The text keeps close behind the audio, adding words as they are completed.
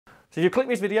So if you click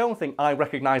this video and think, I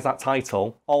recognise that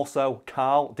title, also,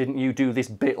 Karl, didn't you do this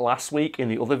bit last week in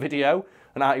the other video?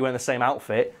 And aren't you wearing the same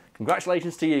outfit?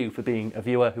 Congratulations to you for being a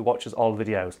viewer who watches all the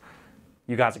videos.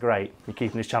 You guys are great. You're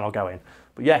keeping this channel going.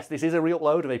 But yes, this is a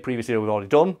re-upload of a previous video we've already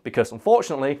done because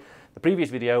unfortunately, the previous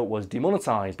video was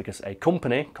demonetised because a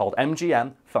company called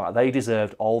MGM felt like they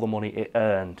deserved all the money it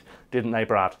earned. Didn't they,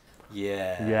 Brad?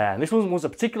 Yeah. Yeah, and this one was a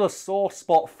particular sore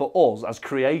spot for us as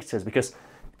creators because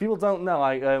people don't know,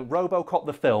 like Robocop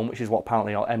the film, which is what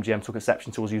apparently MGM took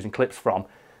exception to us using clips from,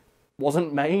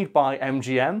 wasn't made by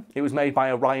MGM. It was made by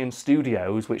Orion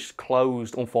Studios, which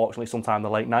closed, unfortunately, sometime in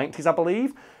the late 90s, I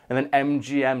believe. And then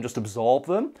MGM just absorbed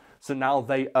them. So now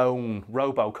they own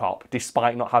Robocop,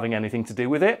 despite not having anything to do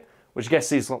with it, which I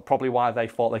guess is probably why they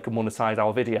thought they could monetize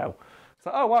our video. It's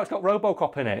like, oh, wow, it's got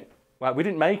Robocop in it. Well, we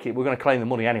didn't make it. We're going to claim the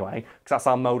money anyway, because that's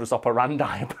our modus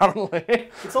operandi, apparently.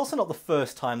 It's also not the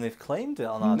first time they've claimed it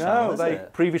on our channel, is No, they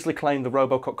previously claimed the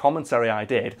Robocop commentary I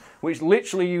did, which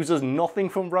literally uses nothing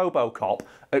from Robocop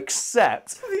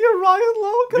except the Orion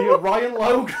logo. The Orion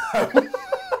logo.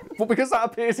 But because that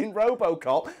appears in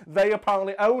Robocop, they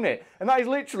apparently own it. And that is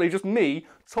literally just me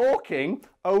talking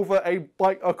over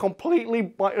a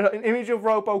completely an image of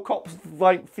Robocop's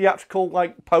theatrical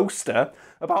poster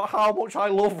about how much I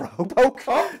love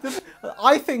Robocop.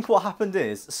 I think what happened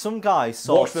is some guy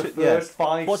saw the first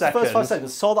 5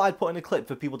 seconds. Saw that I'd put in a clip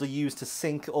for people to use to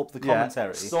sync up the commentary.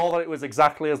 Yeah, saw that it was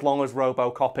exactly as long as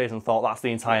Robocop is and thought that's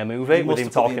the entire movie with him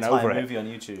talking over it. Movie on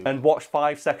YouTube. And watched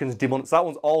 5 seconds demonetized. That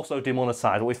one's also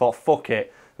demonetized, but we thought, fuck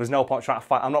it. There's no point trying to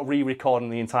fight. I'm not re-recording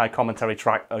the entire commentary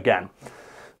track again.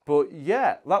 But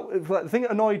yeah, the thing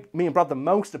that annoyed me and Brad the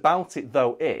most about it,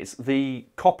 though, is the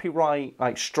copyright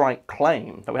strike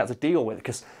claim that we had to deal with,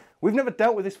 because we've never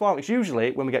dealt with this before. It's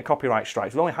usually when we get copyright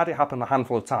strikes, we've only had it happen a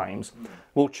handful of times.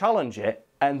 We'll challenge it,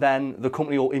 and then the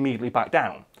company will immediately back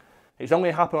down. It's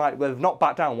only happened they've not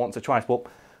backed down once or twice, but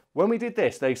when we did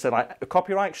this, they said a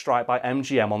copyright strike by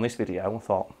MGM on this video. I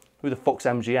thought, who the fuck's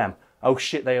MGM? Oh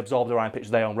shit, they absorbed the Orion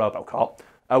pictures, they own Robocop.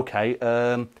 Okay,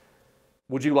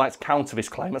 would you like to counter this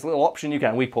claim? That's a little option you get.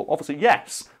 And we put, obviously,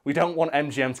 yes, we don't want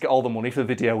MGM to get all the money for the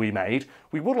video we made.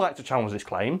 We would like to challenge this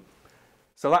claim.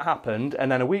 So that happened. And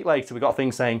then a week later, we got a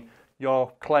thing saying,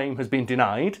 your claim has been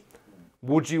denied.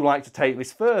 Would you like to take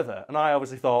this further? And I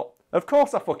obviously thought, of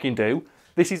course I fucking do.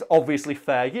 This is obviously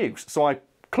fair use. So I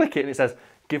click it and it says,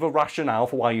 give a rationale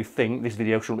for why you think this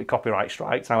video shouldn't be copyright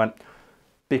strikes. And I went,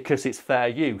 because it's fair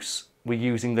use. We're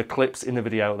using the clips in the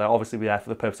video. They'll obviously be there for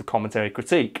the purpose of commentary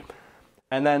critique.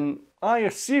 And then I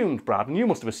assumed, Brad, and you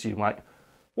must have assumed, what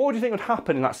would you think would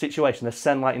happen in that situation? They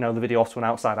send, the video off to an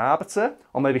outside arbiter,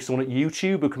 or maybe someone at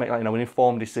YouTube who can make, an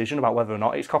informed decision about whether or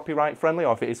not it's copyright friendly,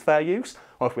 or if it is fair use,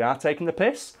 or if we are taking the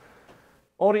piss.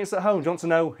 Audience at home, do you want to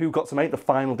know who got to make the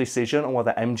final decision on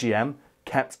whether MGM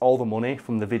kept all the money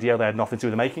from the video they had nothing to do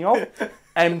with the making of?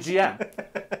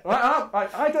 MGM.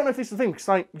 I don't know if this is the thing,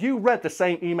 because you read the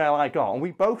same email I got, and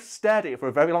we both stared at it for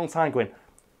a very long time going,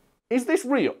 is this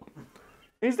real?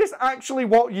 Is this actually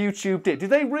what YouTube did?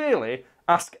 Did they really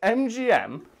ask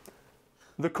MGM,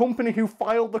 the company who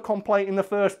filed the complaint in the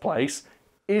first place,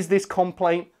 is this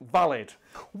complaint valid?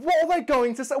 What are they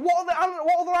going to say? What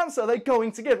other answer are they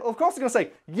going to give? Of course they're going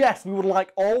to say, yes, we would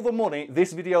like all the money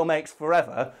this video makes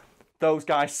forever. Those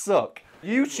guys suck.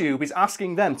 YouTube is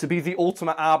asking them to be the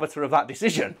ultimate arbiter of that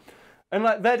decision.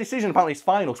 And their decision apparently is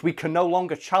final, so we can no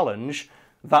longer challenge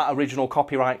that original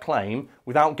copyright claim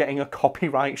without getting a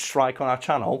copyright strike on our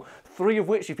channel, 3 of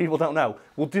which, if people don't know,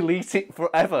 will delete it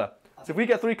forever. So if we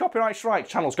get 3 copyright strikes,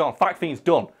 channel's gone, Fact Fiend's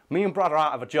done. Me and Brad are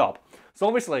out of a job. So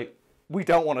obviously, we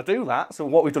don't want to do that, so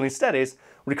what we've done instead is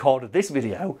recorded this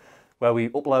video where we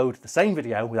upload the same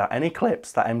video without any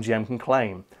clips that MGM can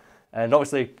claim. And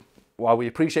obviously, while we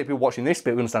appreciate people watching this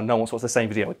bit, we understand no one wants to watch the same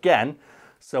video again.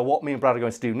 So what me and Brad are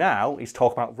going to do now is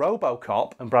talk about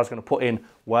Robocop, and Brad's going to put in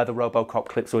where the Robocop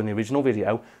clips are in the original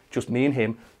video, just me and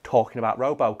him talking about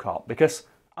Robocop, because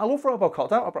I love Robocop,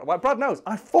 don't I? Brad knows,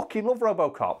 I fucking love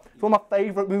Robocop. It's one of my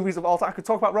favourite movies of all time. I could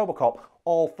talk about Robocop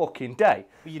all fucking day.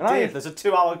 Well, you did, there's a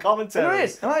 2-hour commentary. There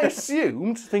is, and I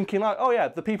assumed, thinking oh yeah,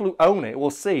 the people who own it will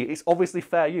see, it's obviously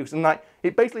fair use, and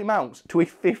it basically amounts to a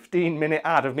 15-minute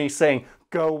ad of me saying,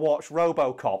 go watch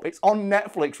Robocop. It's on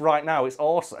Netflix right now, it's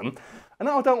awesome. And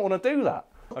I don't want to do that.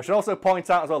 I should also point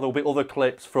out as well, there'll be other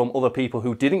clips from other people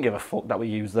who didn't give a fuck that we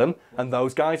use them, and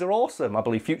those guys are awesome. I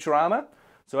believe Futurama,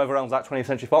 so whoever owns that 20th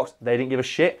Century Fox, they didn't give a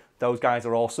shit. Those guys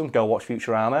are awesome. Go watch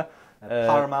Futurama.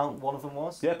 Paramount, one of them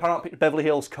was? Yeah, Paramount picked Beverly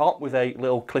Hills Cop with a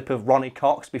little clip of Ronnie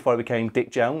Cox before he became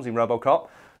Dick Jones in Robocop.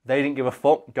 They didn't give a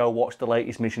fuck. Go watch the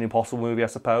latest Mission Impossible movie, I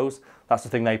suppose. That's the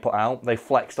thing they put out. They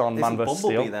flexed on Man vs. Steel.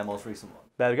 Bumblebee their most recent one?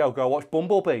 There we go. Go watch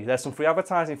Bumblebee. There's some free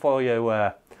advertising for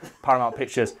you, Paramount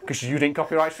Pictures, because you didn't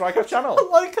copyright strike our channel.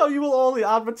 I like how you will only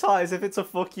advertise if it's a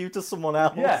fuck you to someone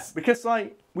else. Yeah, because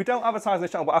like we don't advertise on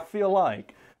this channel, but I feel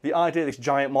like the idea of this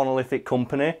giant monolithic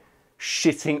company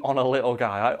shitting on a little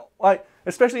guy, like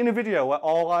especially in a video where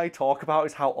all I talk about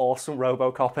is how awesome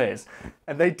Robocop is,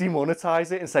 and they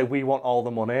demonetize it and say we want all the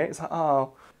money. It's like,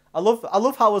 oh. I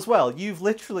love how as well you've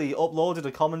literally uploaded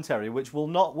a commentary which will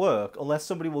not work unless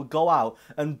somebody will go out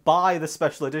and buy the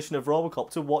special edition of Robocop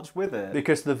to watch with it.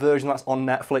 Because the version that's on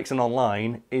Netflix and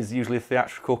online is usually a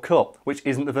theatrical cut, which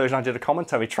isn't the version I did a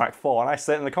commentary track for, and I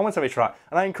say it in the commentary track,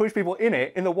 and I encourage people in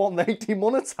it, in the one they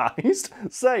demonetized,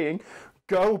 saying,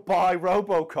 go buy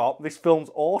Robocop, this film's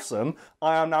awesome,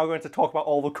 I am now going to talk about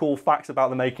all the cool facts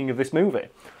about the making of this movie.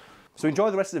 So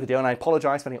enjoy the rest of the video, and I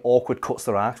apologise for any awkward cuts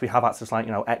there are, because we have had to, like,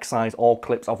 you know, excise all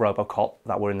clips of Robocop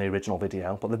that were in the original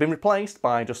video, but they've been replaced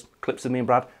by just clips of me and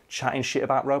Brad chatting shit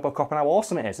about Robocop and how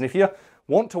awesome it is. And if you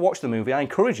want to watch the movie, I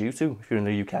encourage you to, if you're in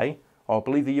the UK, or I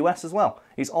believe the US as well.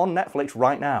 It's on Netflix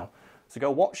right now, so go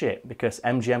watch it, because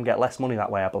MGM get less money that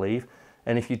way, I believe.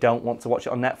 And if you don't want to watch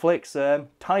it on Netflix,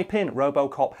 type in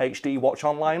Robocop HD Watch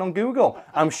Online on Google.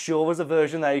 I'm sure there's a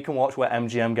version there you can watch where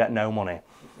MGM get no money.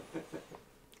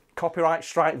 Copyright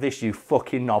strike this, you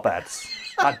fucking knobheads.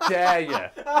 I dare you.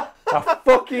 I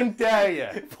fucking dare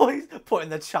you. Putting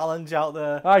the challenge out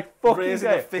there. I fucking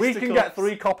dare you. We can get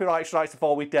 3 copyright strikes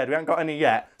before we're dead. We haven't got any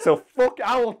yet. So fuck,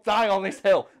 I will die on this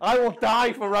hill. I will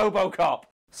die for Robocop.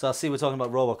 So I see we're talking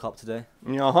about Robocop today.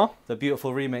 Uh-huh. The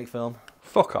beautiful remake film.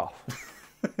 Fuck off.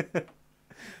 Talking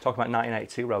about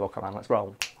 1982 Robocop, man. Let's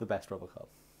roll. The best Robocop.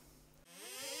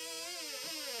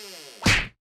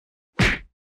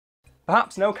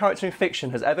 Perhaps no character in fiction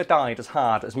has ever died as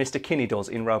hard as Mr. Kinney does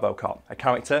in Robocop, a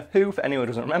character who, for anyone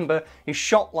who doesn't remember, is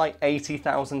shot like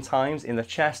 80,000 times in the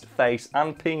chest, face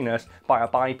and penis by a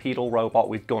bipedal robot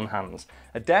with gun hands.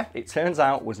 A death, it turns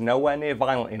out, was nowhere near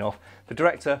violent enough for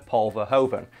director Paul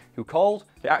Verhoeven, who called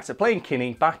the actor playing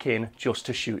Kinney back in just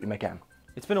to shoot him again.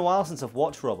 It's been a while since I've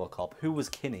watched Robocop. Who was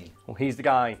Kinney? Well, he's the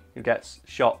guy who gets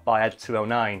shot by Ed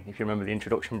 209, if you remember the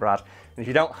introduction, Brad. And if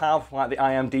you don't have like the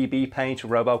IMDb page for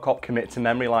Robocop commit to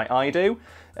memory like I do,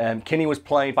 Kinney was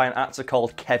played by an actor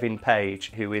called Kevin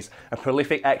Page, who is a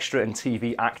prolific extra and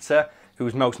TV actor,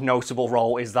 whose most notable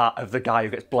role is that of the guy who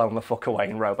gets blown the fuck away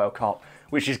in Robocop,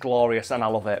 which is glorious and I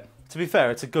love it. To be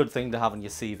fair, it's a good thing to have on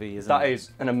your CV, isn't it? That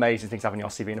is an amazing thing to have on your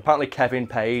CV. And apparently Kevin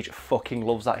Page fucking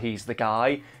loves that he's the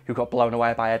guy who got blown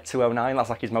away by Ed 209. That's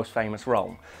like his most famous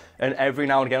role. And every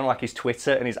now and again on like his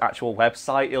Twitter and his actual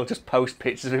website, he'll just post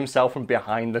pictures of himself from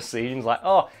behind the scenes. Like,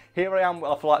 oh, here I am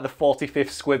after like the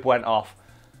 45th squib went off.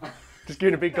 Just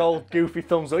giving a big old goofy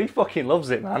thumbs up. He fucking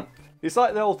loves it, man. It's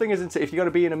like the whole thing, isn't it? If you're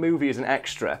going to be in a movie as an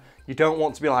extra, you don't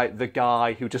want to be like the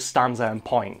guy who just stands there and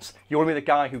points. You want to be the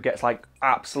guy who gets like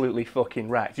absolutely fucking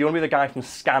wrecked. You want to be the guy from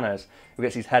Scanners who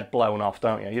gets his head blown off,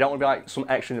 don't you? You don't want to be like some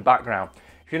extra in the background.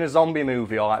 If you're in a zombie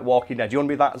movie or like Walking Dead, you want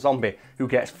to be that zombie who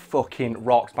gets fucking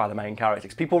rocked by the main character.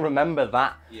 Because people remember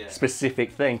that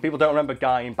specific thing. People don't remember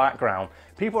guy in background.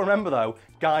 People remember, though,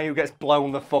 guy who gets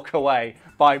blown the fuck away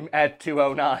by Ed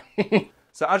 209.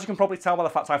 So as you can probably tell by the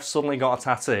fact I've suddenly got a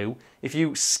tattoo, if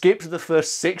you skipped the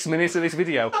first 6 minutes of this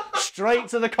video straight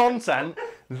to the content,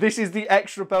 this is the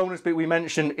extra bonus bit we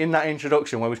mentioned in that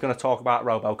introduction where we're going to talk about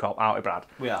Robocop, aren't we, Brad?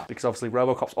 We are. Because obviously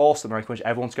Robocop's awesome, I encourage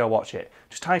everyone to go watch it.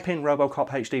 Just type in Robocop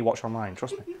HD Watch Online,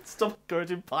 trust me. Stop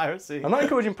encouraging piracy. I'm not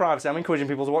encouraging privacy, I'm encouraging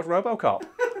people to watch Robocop.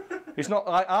 It's not,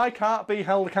 I can't be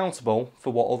held accountable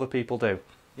for what other people do.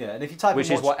 Yeah, and if you type Which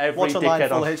in is what every watch online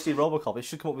full on... HD Robocop, it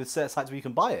should come up with sites where you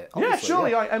can buy it. Yeah,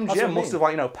 surely like, MGM must have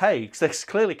like, paid, because they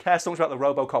clearly care so much about the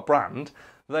Robocop brand.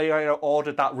 They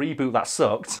ordered that reboot that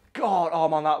sucked. God, oh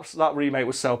man, that remake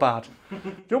was so bad. Do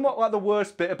you know what like the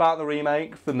worst bit about the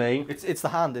remake for me? It's the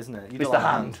hand, isn't it? It's the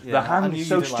hand. Yeah, the hand is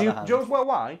so stupid. Like do you know well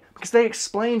why? Because they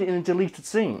explained it in a deleted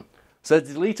scene. So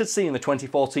the deleted scene in the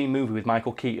 2014 movie with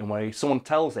Michael Keaton where someone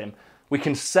tells him, we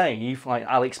can save like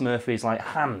Alex Murphy's like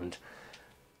hand.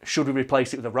 Should we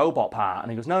replace it with a robot part?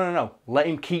 And he goes, no, let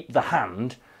him keep the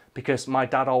hand because my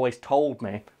dad always told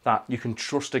me that you can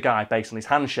trust a guy based on his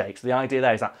handshakes. The idea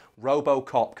there is that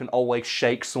Robocop can always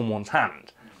shake someone's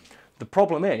hand. The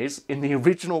problem is, in the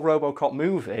original Robocop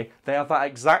movie, they have that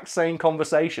exact same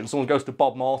conversation. Someone goes to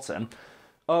Bob Morton,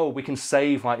 oh, we can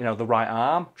save like, the right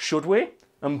arm, should we?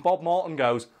 And Bob Morton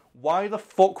goes, why the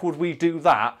fuck would we do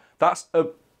that? That's a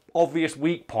obvious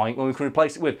weak point when we can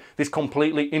replace it with this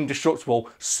completely indestructible,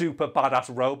 super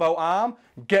badass robo arm.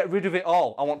 Get rid of it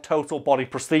all. I want total body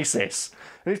prosthesis.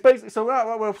 And it's basically, so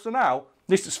now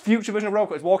this future version of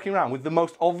Robocop is walking around with the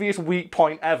most obvious weak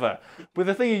point ever. With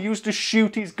the thing he used to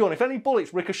shoot his gun. If any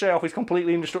bullets ricochet off his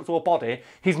completely indestructible body,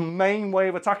 his main way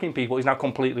of attacking people is now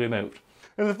completely removed.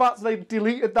 And the fact that they've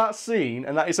deleted that scene,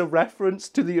 and that is a reference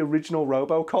to the original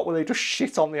Robocop where they just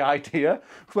shit on the idea,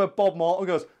 where Bob Morton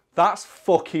goes, that's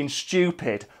fucking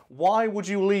stupid. Why would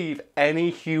you leave any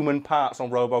human parts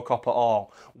on Robocop at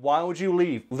all? Why would you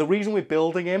leave? The reason we're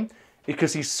building him is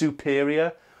because he's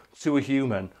superior to a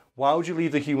human. Why would you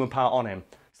leave the human part on him?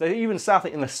 So they even say, I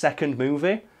think, in the second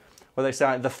movie, where they say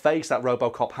like, the face that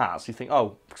Robocop has, you think,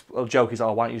 oh, the joke is,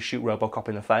 oh, why don't you shoot Robocop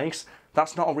in the face?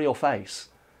 That's not a real face.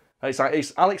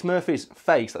 It's Alex Murphy's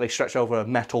face that they stretch over a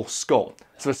metal skull.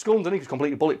 So the skull underneath is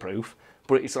completely bulletproof,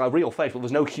 but it's a real face, but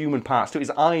there's no human parts to it.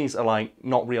 His eyes are like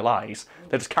not real eyes.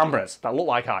 They're just cameras that look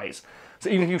like eyes.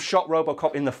 So even if you shot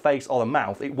Robocop in the face or the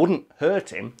mouth, it wouldn't hurt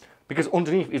him because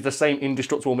underneath is the same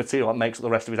indestructible material that makes up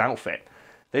the rest of his outfit.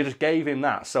 They just gave him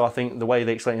that. So I think the way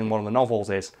they explain it in one of the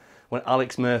novels is when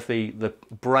Alex Murphy, the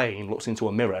brain, looks into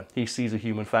a mirror, he sees a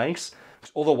human face.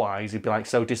 Otherwise, he'd be like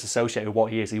so disassociated with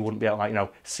what he is, he wouldn't be able to, like, you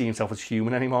know, see himself as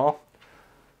human anymore.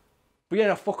 But yeah,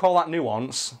 no, fuck all that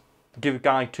nuance. Give a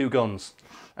guy 2 guns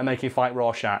and make him fight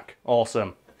Rorschach.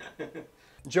 Awesome. Do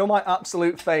you know my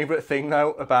absolute favourite thing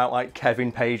though about like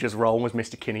Kevin Page's role as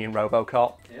Mr. Kinney in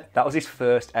Robocop? Yeah. That was his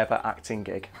first ever acting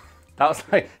gig. That was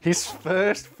like his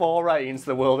first foray into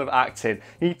the world of acting.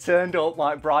 He turned up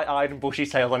like bright-eyed and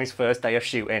bushy-tailed on his first day of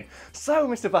shooting. So,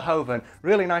 Mr. Verhoeven,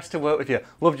 really nice to work with you.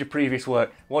 Loved your previous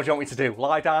work. What do you want me to do?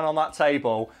 Lie down on that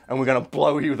table and we're going to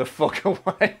blow you the fuck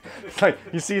away. It's like,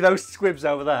 you see those squibs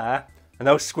over there and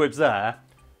those squibs there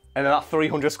and then that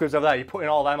 300 squibs over there, you're putting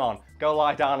all them on. Go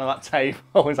lie down on that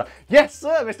table. He's like, yes,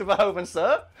 sir, Mr. Verhoeven,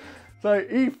 sir. So,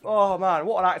 oh man,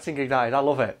 what an acting gig that is. I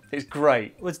love it. It's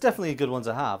great. Well, it's definitely a good one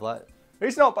to have. Like,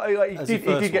 it's not, but like, he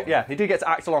did get to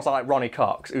act alongside like Ronnie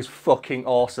Cox, who's fucking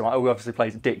awesome. Like, who obviously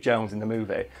plays Dick Jones in the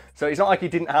movie. So it's not like he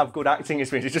didn't have good acting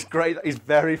experience. It's just great that his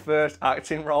very first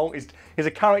acting role is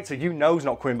a character you know's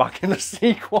not coming back in the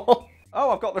sequel. Oh,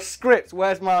 I've got the script.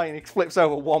 Where's mine? He flips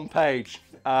over 1 page.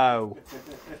 Oh.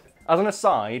 As an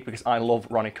aside, because I love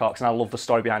Ronnie Cox and I love the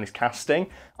story behind his casting,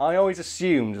 I always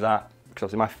assumed that, because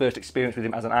obviously my first experience with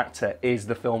him as an actor is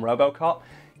the film Robocop.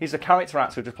 He's a character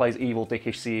actor who just plays evil,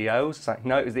 dickish CEOs. It's like,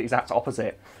 no, it was the exact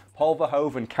opposite. Paul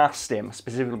Verhoeven cast him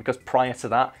specifically because prior to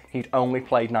that, he'd only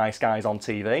played nice guys on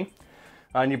TV.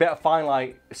 And you better find,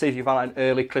 like, see if you find like, an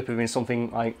early clip of him in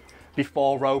something like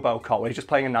before Robocop, where he's just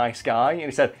playing a nice guy. And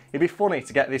he said, it'd be funny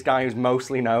to get this guy who's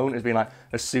mostly known as being like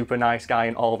a super nice guy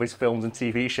in all of his films and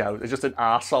TV shows as just an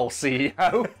arsehole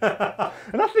CEO.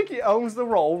 And I think he owns the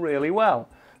role really well.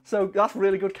 So that's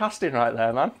really good casting right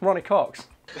there, man. Ronnie Cox.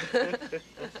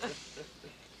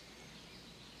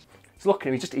 He's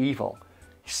looking, he's just evil.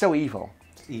 He's so evil.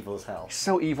 It's evil as hell. He's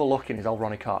so evil looking, is old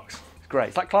Ronnie Cox. It's great.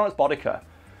 It's like Clarence Boddicker.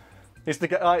 Is the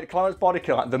guy, Clarence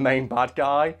Boddicker, like the main bad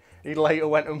guy? He later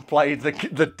went and played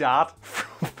the dad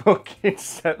from fucking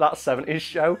that 70s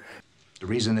show. The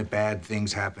reason that bad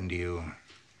things happen to you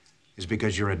is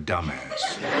because you're a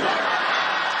dumbass.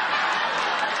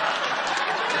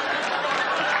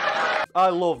 I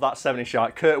love that 70s show.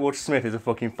 Kurtwood Smith is a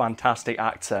fucking fantastic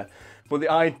actor. But the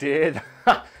idea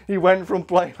that he went from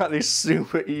playing like this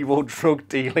super evil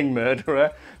drug-dealing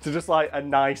murderer to just like a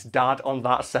nice dad on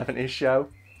that 70s show.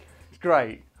 It's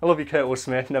great. I love you, Kurtwood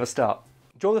Smith. Never stop.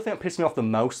 Do you know the thing that pissed me off the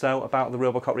most, though, about the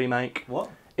Robocop remake? What?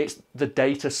 It's the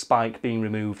data spike being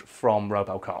removed from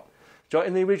Robocop. Do you know,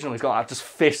 in the original, he's got that just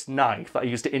fist knife that he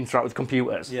used to interact with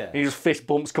computers. Yeah. And he just fist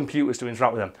bumps computers to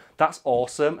interact with them. That's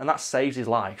awesome, and that saves his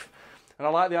life. And I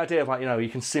like the idea of, like, you know, you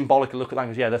can symbolically look at that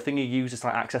and go, yeah, the thing he uses to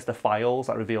like, access the files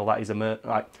that reveal that he's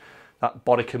that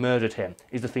Boddicker murdered him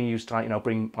is the thing he used to, like, you know,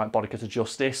 bring like Boddicker to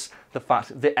justice. The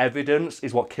fact, the evidence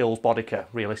is what kills Boddicker,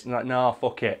 realistically. Like, no,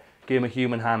 fuck it. Give him a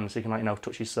human hand so he can, like, you know,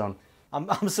 touch his son.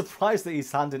 I'm surprised that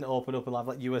his hand didn't open up and have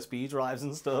like USB drives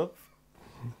and stuff.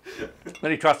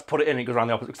 Then he tries to put it in and it goes around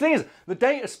the opposite. The thing is, the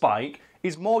data spike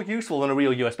is more useful than a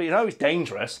real USB. You know it's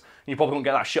dangerous, and you probably won't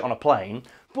get that shit on a plane,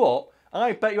 but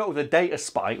I bet you up with a data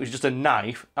spike, which is just a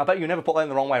knife, I bet you never put that in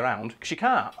the wrong way around, because you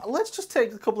can't. Let's just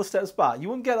take a couple of steps back. You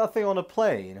wouldn't get that thing on a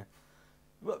plane.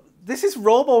 This is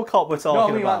Robocop we're talking no,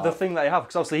 I mean, about. like the thing they have,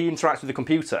 because obviously he interacts with the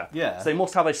computer. Yeah. So they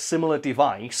must have a similar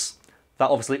device that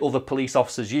obviously other police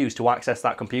officers use to access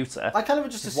that computer. I kind of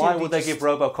just assumed Why would they give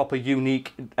Robocop a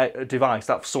unique device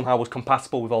that somehow was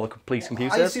compatible with all the police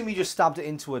computers? I assume he just stabbed it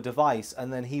into a device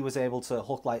and then he was able to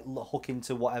hook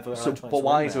into whatever. But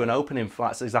why is there an opening for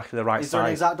that's exactly the right size? Is there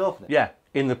an exact opening? Yeah,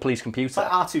 in the police computer. It's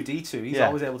like R2-D2. He's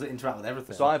always able to interact with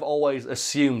everything. So I've always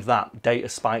assumed that data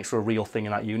spikes were a real thing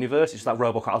in that universe. It's just that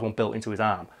Robocop has one built into his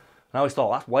arm. And I always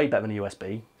thought that's way better than a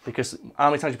USB, because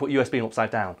how many times do you put USB in upside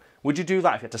down? Would you do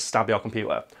that if you had to stab your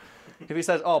computer? If he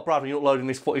says, "Oh, Brad, when you're uploading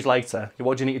this footage later,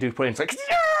 what do you need to do to put it in?" It's like,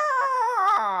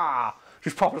 yeah!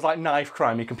 Just proper like knife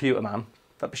crime your computer, man.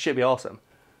 That should be awesome.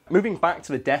 Moving back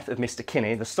to the death of Mr.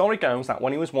 Kinney, the story goes that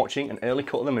when he was watching an early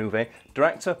cut of the movie,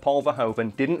 director Paul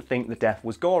Verhoeven didn't think the death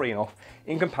was gory enough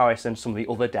in comparison to some of the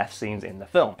other death scenes in the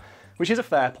film. Which is a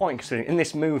fair point, considering in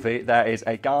this movie there is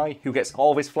a guy who gets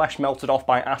all of his flesh melted off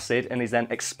by acid and is then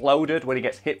exploded when he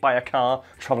gets hit by a car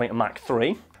travelling at Mach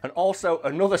 3. And also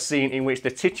another scene in which the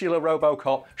titular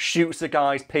Robocop shoots a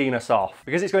guy's penis off.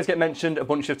 Because it's going to get mentioned a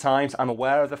bunch of times, I'm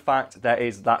aware of the fact there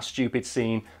is that stupid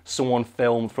scene someone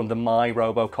filmed from the My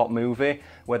Robocop movie,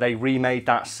 where they remade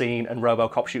that scene and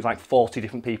Robocop shoots like 40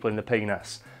 different people in the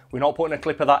penis. We're not putting a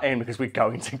clip of that in because we're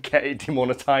going to get it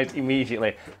demonetised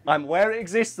immediately. I'm aware it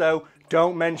exists though,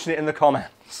 don't mention it in the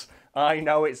comments. I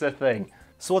know it's a thing.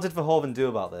 So what did Verhoeven do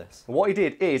about this? What he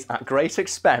did is, at great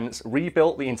expense,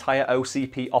 rebuilt the entire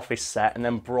OCP office set and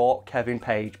then brought Kevin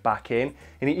Page back in.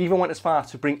 And he even went as far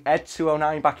to bring Ed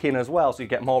 209 back in as well, so you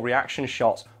get more reaction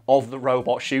shots of the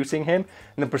robot shooting him.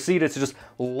 And then proceeded to just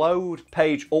load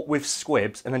Page up with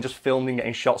squibs and then just filmed him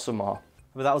getting shot some more.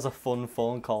 But that was a fun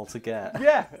phone call to get.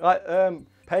 Yeah, like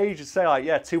Page would say like,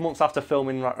 yeah, 2 months after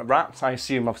filming Wrapped, I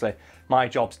assume obviously my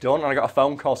job's done, and I got a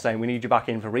phone call saying we need you back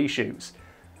in for reshoots.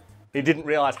 He didn't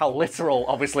realise how literal,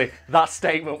 obviously, that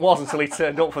statement was until he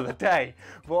turned up for the day.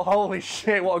 But holy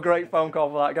shit, what a great phone call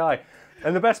for that guy.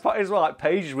 And the best part is, well, like,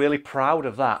 Page is really proud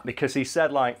of that, because he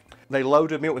said, like, they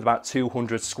loaded me up with about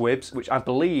 200 squibs, which I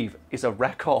believe is a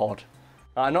record.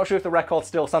 I'm not sure if the record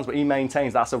still stands, but he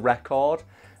maintains that's a record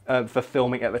for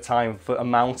filming at the time for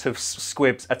amount of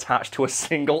squibs attached to a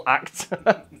single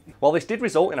actor. While this did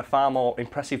result in a far more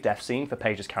impressive death scene for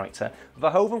Page's character,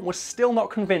 Verhoeven was still not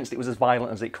convinced it was as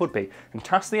violent as it could be, and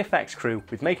tasked the effects crew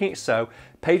with making it so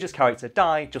Page's character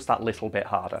died just that little bit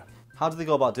harder. How did they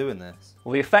go about doing this?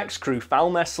 Well, the effects crew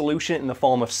found their solution in the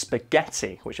form of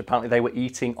spaghetti, which apparently they were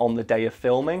eating on the day of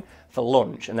filming for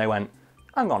lunch, and they went,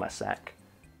 hang on a sec,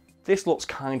 this looks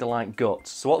kind of like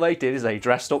guts. So what they did is they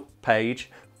dressed up Page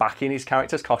back in his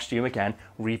character's costume again,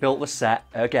 rebuilt the set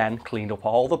again, cleaned up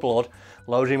all the blood,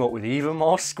 loaded him up with even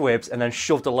more squibs, and then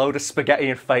shoved a load of spaghetti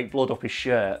and fake blood up his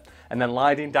shirt, and then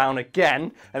lied him down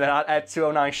again, and then had Ed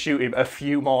 209 shoot him a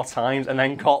few more times, and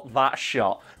then got that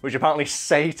shot, which apparently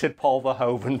sated Paul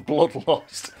Verhoeven's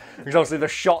bloodlust. Because obviously the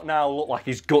shot now looked like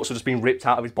his guts had just been ripped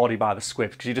out of his body by the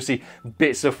squibs, because you just see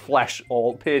bits of flesh,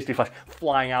 or appears to be flesh,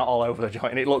 flying out all over the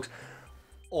joint, and it looks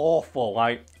awful.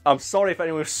 Like, I'm sorry if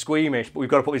anyone was squeamish, but we've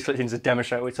got to put these clips in to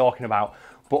demonstrate what we're talking about.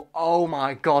 But oh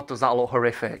my god, does that look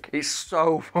horrific. It's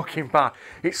so fucking bad.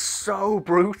 It's so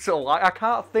brutal. Like, I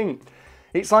can't think.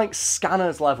 It's like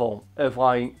Scanners level of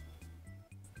like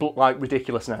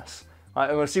ridiculousness. Like,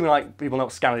 I'm assuming like people know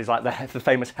what Scanners is, like the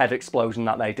famous head explosion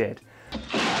that they did.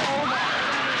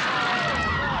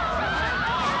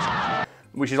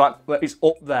 Which is like, it's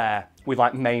up there with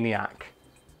like Maniac,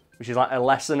 which is like a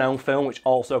lesser known film which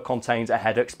also contains a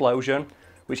head explosion,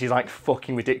 which is like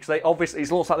fucking ridiculous. They obviously,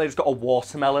 it looks like they just got a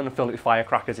watermelon and filled it with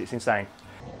firecrackers. It's insane.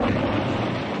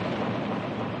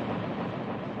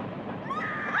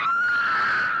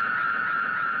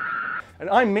 And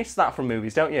I miss that from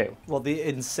movies, don't you? Well, the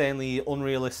insanely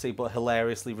unrealistic but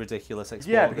hilariously ridiculous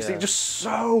explosion. Yeah, because it's just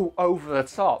so over the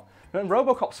top. And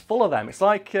Robocop's full of them. It's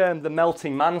like the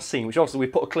melting man scene, which obviously we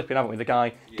put a clip in, haven't we? The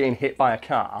guy getting hit by a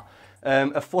car.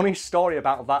 A funny story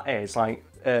about that is, like,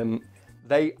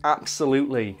 they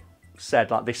absolutely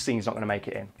said, like, this scene's not going to make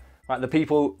it in. Like, the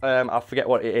people, I forget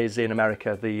what it is in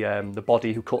America, the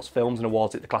body who cuts films and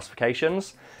awards it the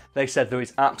classifications, they said there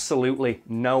is absolutely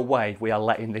no way we are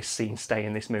letting this scene stay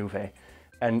in this movie.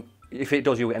 And if it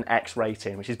does, you'll get an X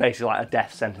rating, which is basically like a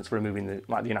death sentence for a movie in the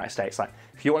United States. Like,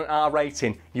 if you want an R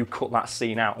rating, you cut that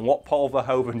scene out. And what Paul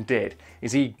Verhoeven did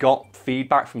is he got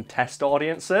feedback from test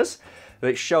audiences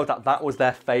that showed that that was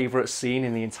their favourite scene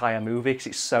in the entire movie because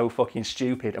it's so fucking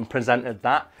stupid, and presented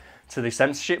that to the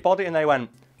censorship body, and they went,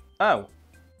 oh,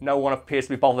 no one appears to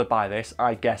be bothered by this,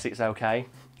 I guess it's okay.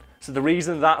 So the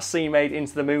reason that scene made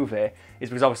into the movie is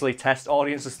because obviously test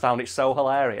audiences found it so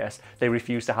hilarious, they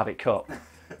refused to have it cut.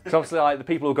 So obviously, like, the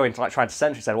people who are going to like trying to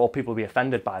censor it said, well, people will be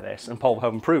offended by this, and Paul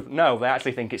Verhoeven proved, no, they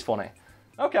actually think it's funny.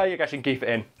 Okay, I guess you can keep it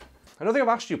in. Another thing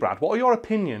I've asked you, Brad, what are your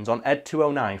opinions on Ed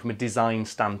 209 from a design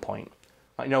standpoint?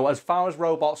 Like, you know, as far as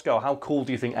robots go, how cool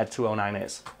do you think Ed 209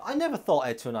 is? I never thought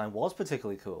Ed 209 was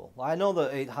particularly cool. I know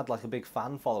that it had like a big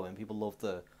fan following. People loved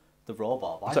the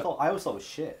robot. But I always thought it was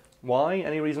shit. Why?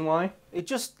 Any reason why? It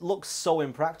just looks so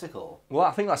impractical. Well,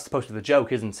 I think that's supposed to be the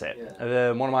joke, isn't it?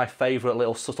 Yeah. One of my favourite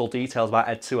little subtle details about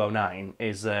Ed 209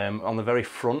 is on the very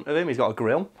front of him, he's got a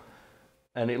grill.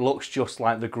 And it looks just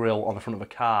like the grill on the front of a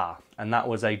car. And that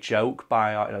was a joke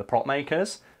by the prop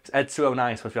makers. Ed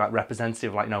 209 is supposed to be like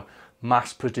representative, like, you know,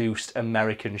 mass-produced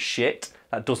American shit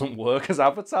that doesn't work as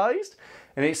advertised.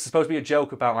 And it's supposed to be a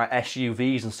joke about like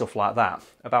SUVs and stuff like that,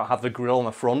 about have the grille on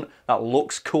the front that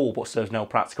looks cool but serves no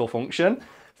practical function.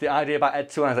 The idea about Ed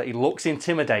 209 is that he looks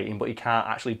intimidating but he can't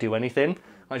actually do anything.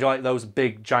 Like those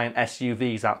big giant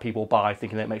SUVs that people buy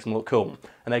thinking that it makes them look cool,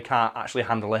 and they can't actually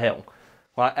handle a hill.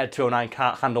 Like Ed 209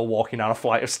 can't handle walking down a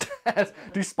flight of stairs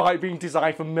despite being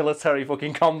designed for military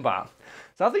fucking combat.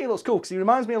 So I think it looks cool because he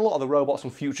reminds me a lot of the robots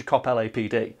from Future Cop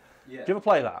LAPD. Yeah. Do you ever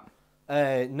play that?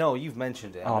 No, you've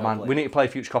mentioned it. Oh man, we need to play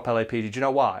Future Cop LAPD. Do you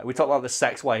know why? We talked about the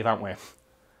sex wave, haven't we?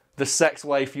 The sex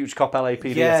wave Future Cop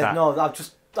LAPD attack. Yeah, no, I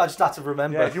just had to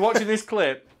remember. Yeah, if you're watching this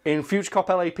clip, in Future Cop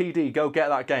LAPD, go get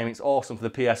that game. It's awesome for the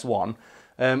PS1.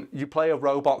 You play a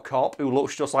robot cop who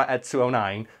looks just like Ed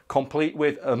 209, complete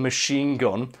with a machine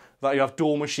gun, that you have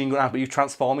dual machine gun ammo, but you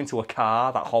transform into a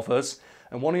car that hovers.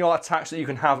 And one of your attacks that you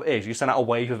can have is you send out a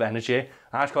wave of energy.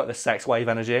 I just call it the sex wave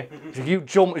energy. If you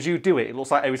jump as you do it, it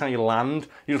looks like every time you land,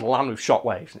 you just land with shock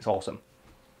waves. It's awesome.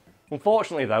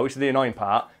 Unfortunately though, which is the annoying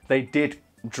part, they did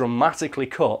dramatically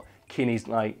cut Kinney's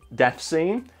death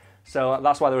scene. So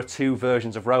that's why there are two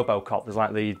versions of Robocop. There's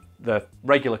like the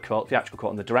regular cut, theatrical cut,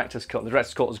 and the director's cut. The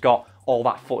director's cut has got all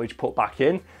that footage put back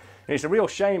in. And it's a real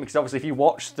shame because obviously if you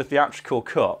watch the theatrical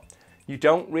cut, you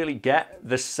don't really get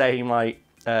the same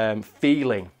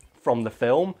feeling from the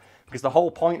film, because the whole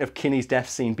point of Kinney's death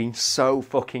scene being so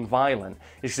fucking violent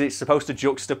is because it's supposed to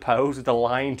juxtapose with the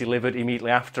line delivered immediately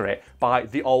after it by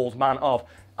the old man of,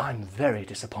 "I'm very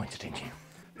disappointed in you."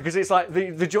 Because it's like,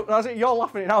 you're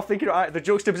laughing at it now, thinking about the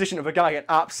juxtaposition of a guy getting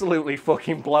absolutely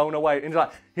fucking blown away. And like,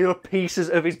 here are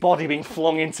pieces of his body being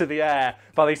flung into the air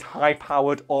by these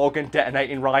high-powered,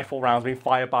 organ-detonating rifle rounds being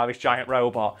fired by this giant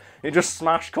robot. It just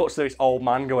smash cuts to this old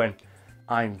man going,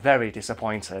 "I'm very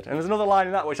disappointed." And there's another line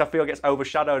in that which I feel gets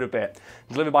overshadowed a bit,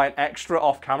 delivered by an extra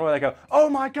off camera where they go, "Oh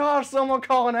my god, someone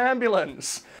call an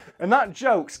ambulance." And that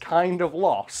joke's kind of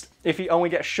lost if he only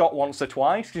gets shot once or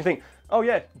twice. Because you think, oh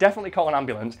yeah, definitely call an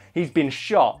ambulance, he's been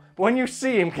shot. But when you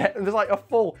see him there's like a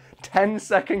full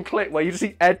 10-second clip where you just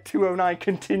see Ed 209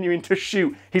 continuing to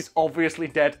shoot his obviously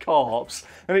dead corpse.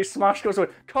 And it smash goes,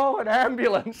 "Call an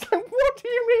ambulance." What do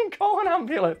you mean, call an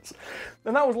ambulance?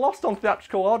 And that was lost on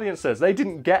theatrical audiences. They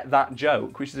didn't get that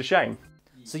joke, which is a shame.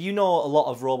 So you know a lot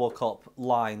of Robocop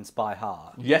lines by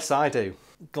heart. Yes, I do.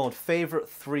 Go on, favourite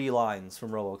 3 lines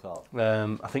from Robocop?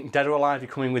 I think "Dead or Alive,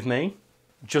 You're Coming With Me."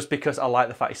 Just because I like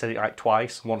the fact he said it like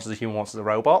twice, once as a human, once as a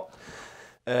robot.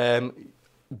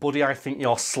 "Buddy, I Think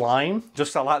You're Slime."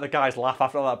 Just I like the guy's laugh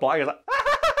after that block. He's like,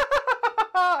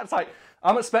 it's like,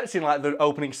 I'm expecting like the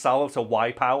opening salvo to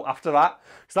Wipeout after that.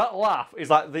 Because that laugh is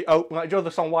like the like, do you know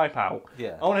the song Wipeout?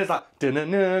 Yeah. I want to like,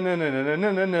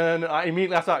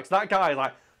 immediately after that. Because that guy is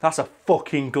like, that's a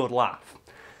fucking good laugh.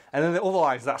 And then the other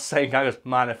line is that same guy goes,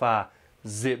 "Mind if I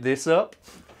zip this up?"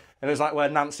 And it's like where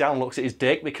Nancy Allen looks at his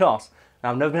dick, because,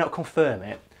 now I've never been able to confirm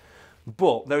it,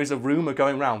 but there is a rumour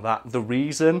going around that the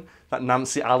reason that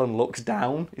Nancy Allen looks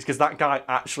down is because that guy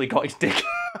actually got his dick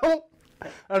out.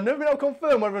 I've never been able to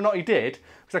confirm whether or not he did,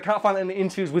 because I can't find any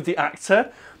interviews with the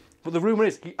actor, but the rumour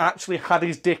is he actually had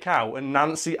his dick out and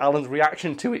Nancy Allen's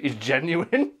reaction to it is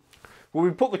genuine. Well,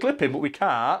 we put the clip in, but we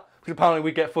can't, because apparently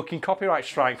we get fucking copyright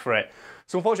strike for it.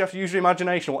 So unfortunately you have to use your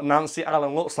imagination what Nancy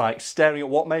Allen looks like staring at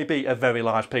what may be a very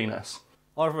large penis.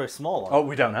 Or a very small one. Oh,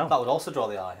 we don't know. That would also draw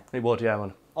the eye. It would, yeah,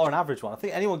 man. Or an average one. I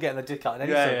think anyone getting a dick out in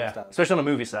any circumstance. Especially on a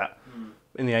movie set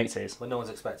in the 80s. When no one's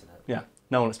expecting it. Yeah,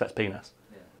 no one expects penis.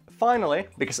 Yeah. Finally,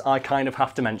 because I kind of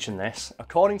have to mention this,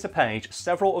 according to Page,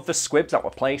 several of the squibs that were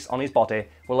placed on his body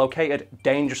were located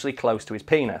dangerously close to his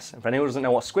penis. And for anyone who doesn't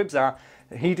know what squibs are,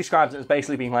 he describes it as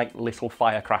basically being like little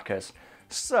firecrackers.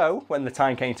 So, when the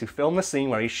time came to film the scene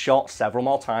where he's shot several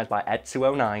more times by Ed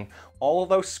 209, all of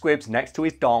those squibs next to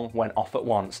his dong went off at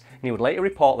once, and he would later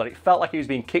report that it felt like he was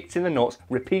being kicked in the nuts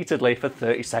repeatedly for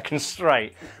 30 seconds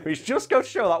straight. Which just goes to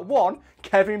show that 1,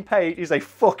 Kevin Page is a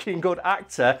fucking good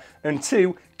actor, and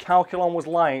 2, Calculon was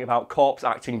lying about corpse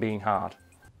acting being hard.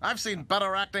 I've seen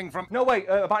better acting from... No, wait,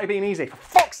 about it being easy. For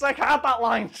fuck's sake, I had that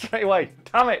line straight away.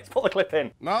 Damn it, put the clip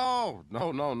in. No,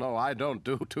 I don't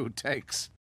do 2 takes.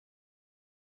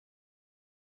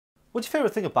 What's your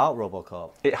favourite thing about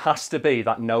Robocop? It has to be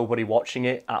that nobody watching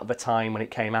it at the time when it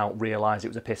came out realised it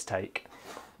was a piss take.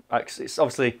 Like, it's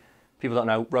obviously, people don't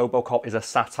know, Robocop is a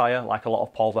satire, like a lot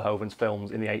of Paul Verhoeven's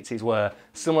films in the 80s were.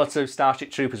 Similar to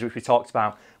Starship Troopers, which we talked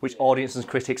about, which audiences and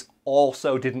critics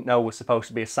also didn't know was supposed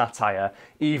to be a satire,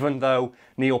 even though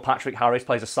Neil Patrick Harris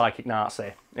plays a psychic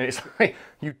Nazi. And it's like,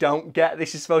 you don't get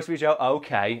this is supposed to be a joke,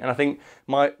 okay. And I think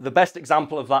the best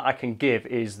example of that I can give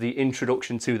is the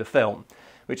introduction to the film,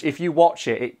 which if you watch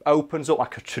it, it opens up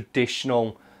like a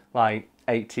traditional, like,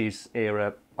 80s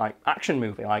era, like, action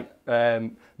movie. Like,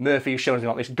 Murphy is showing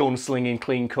like this gunslinging,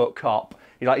 clean-cut cop.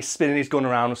 He's spinning his gun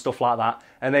around and stuff like that.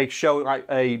 And they show like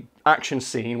a action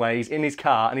scene where he's in his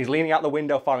car and he's leaning out the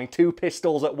window firing 2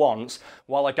 pistols at once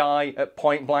while a guy at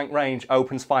point-blank range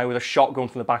opens fire with a shotgun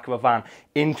from the back of a van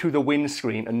into the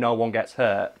windscreen and no one gets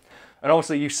hurt. And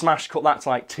obviously you smash cut that to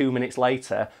like 2 minutes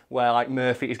later where like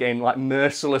Murphy is getting like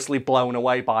mercilessly blown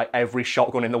away by every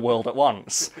shotgun in the world at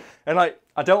once. And like,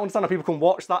 I don't understand how people can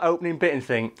watch that opening bit and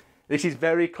think, this is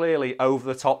very clearly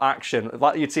over-the-top action,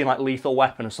 like you'd see in like Lethal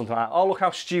Weapon or something like that. Oh, look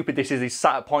how stupid this is. He's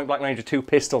sat at point-blank range with 2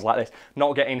 pistols like this,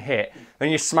 not getting hit. Then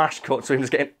you smash cut to him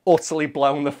just getting utterly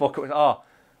blown the fuck up.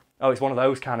 Oh, it's one of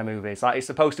those kind of movies. Like, it's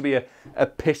supposed to be a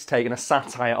piss take and a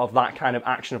satire of that kind of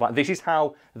action. Of like, this is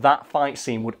how that fight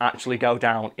scene would actually go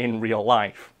down in real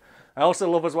life. I also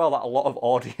love as well that a lot of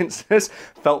audiences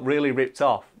felt really ripped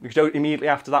off. Because immediately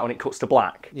after that, when it cuts to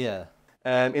black. Yeah.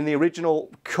 In the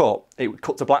original cut, it would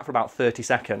cut to black for about 30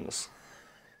 seconds.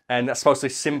 And that's supposed to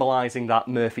be symbolising that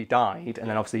Murphy died, and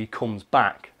then obviously he comes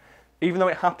back. Even though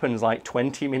it happens like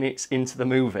 20 minutes into the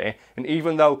movie, and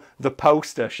even though the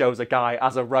poster shows a guy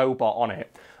as a robot on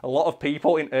it, a lot of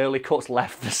people in early cuts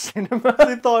left the cinema.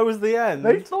 They thought it was the end.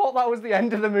 They thought that was the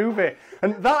end of the movie.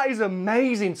 And that is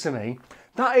amazing to me.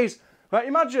 That is, like,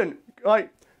 imagine,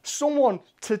 like, someone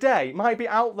today might be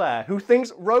out there who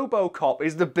thinks Robocop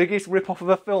is the biggest rip-off of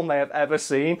a film they have ever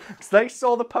seen. So they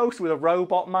saw the poster with a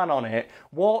robot man on it,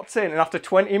 walked in, and after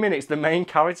 20 minutes the main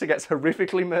character gets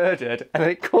horrifically murdered, and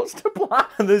then it cuts to black.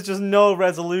 And there's just no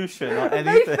resolution or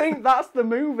anything. They think that's the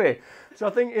movie. So I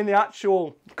think in the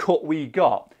actual cut we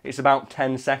got, it's about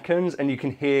 10 seconds, and you can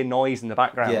hear noise in the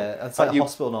background. Yeah, it's like a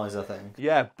hospital noise, I think.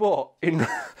 Yeah, but in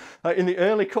the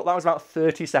early cut, that was about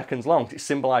 30 seconds long. It's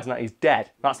symbolising that he's dead.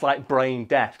 That's like brain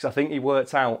death, because I think he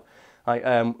worked out like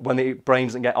when the brain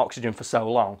doesn't get oxygen for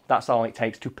so long, that's how long it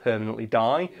takes to permanently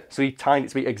die. So he timed it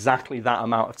to be exactly that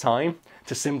amount of time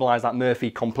to symbolise that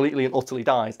Murphy completely and utterly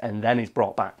dies, and then he's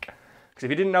brought back. Because if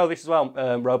you didn't know this as well,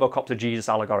 Robocop's a Jesus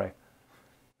allegory.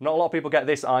 Not a lot of people get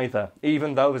this either,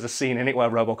 even though there's a scene in it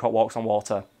where Robocop walks on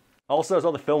water. Also, as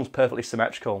well, the film's perfectly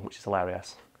symmetrical, which is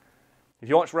hilarious. If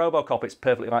you watch Robocop, it's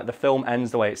perfectly like the film ends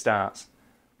the way it starts.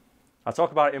 I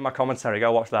talk about it in my commentary,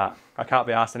 go watch that. I can't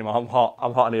be arsed anymore, I'm hot,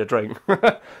 I need a drink.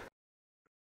 So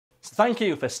thank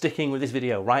you for sticking with this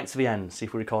video right to the end, see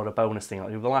if we record a bonus thing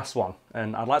like the last one.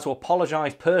 And I'd like to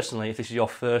apologise personally if this is your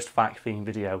first fact-themed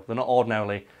video. They're not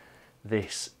ordinarily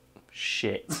this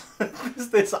shit.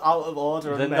 Is this out of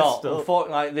order and messed up?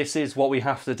 Unfortunately, like, this is what we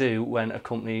have to do when a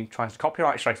company tries to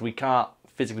copyright strike. We can't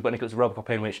physically put any clips of Robocop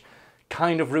in, which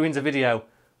kind of ruins a video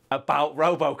about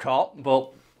Robocop,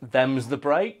 but them's the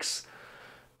breaks.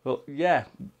 But yeah,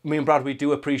 me and Brad, we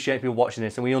do appreciate people watching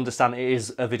this, and we understand it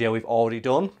is a video we've already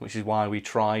done, which is why we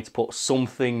try to put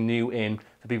something new in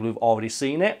for people who've already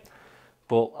seen it.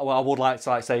 But I would like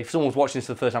to say, if someone's watching this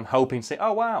for the first time, hoping to say,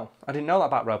 oh wow, I didn't know that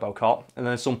about Robocop, and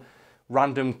then some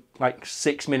random like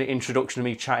 6-minute introduction of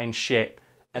me chatting shit,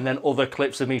 and then other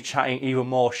clips of me chatting even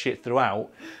more shit throughout.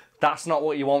 That's not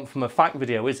what you want from a fact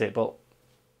video, is it? But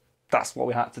that's what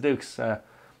we had to do, because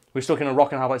we're stuck in a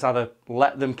rock and a hard place. Either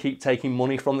let them keep taking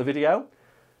money from the video,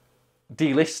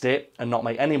 delist it and not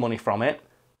make any money from it,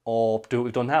 or do what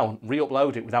we've done now,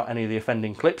 re-upload it without any of the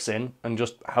offending clips in, and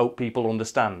just hope people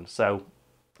understand. So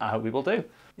I hope people do.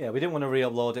 Yeah, we didn't want to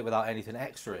re-upload it without anything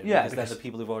extra in, yeah, because then the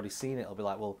people who've already seen it will be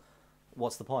like, well,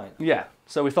 what's the point? Yeah,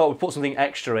 so we thought we'd put something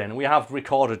extra in. We have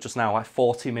recorded just now like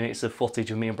 40 minutes of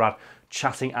footage of me and Brad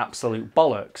chatting absolute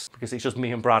bollocks, because it's just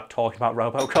me and Brad talking about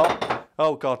Robocop.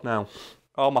 Oh God, no.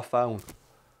 Oh, my phone.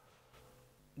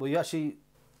 Well, you actually...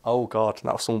 Oh God,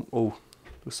 that was some... Oh,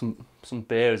 there's some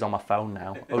beers on my phone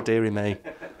now. Oh dearie me.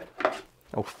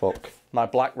 Oh fuck. My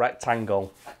black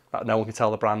rectangle that no one can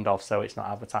tell the brand of, so it's not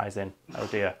advertising. Oh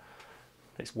dear.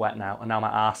 It's wet now, and now my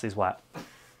arse is wet.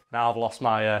 Now I've lost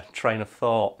my train of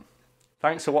thought.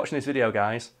 Thanks for watching this video,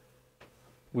 guys.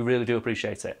 We really do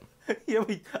appreciate it. Yeah,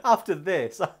 after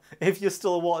this, if you're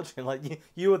still watching, like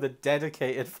you are the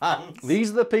dedicated fans.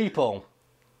 These are the people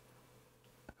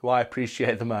who I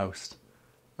appreciate the most,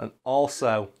 and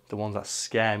also the ones that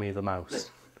scare me the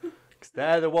most. Because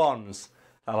they're the ones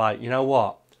that are like, you know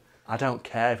what? I don't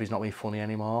care if he's not being funny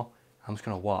anymore. I'm just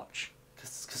going to watch. Because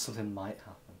something might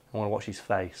happen. I want to watch his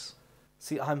face.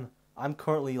 See, I'm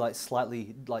currently like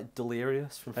slightly like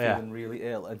delirious from feeling really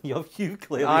ill, and you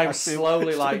clearly. I'm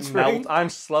slowly I'm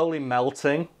slowly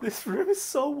melting. This room is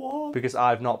so warm. Because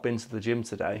I've not been to the gym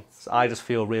today, so I just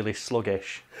feel really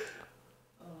sluggish.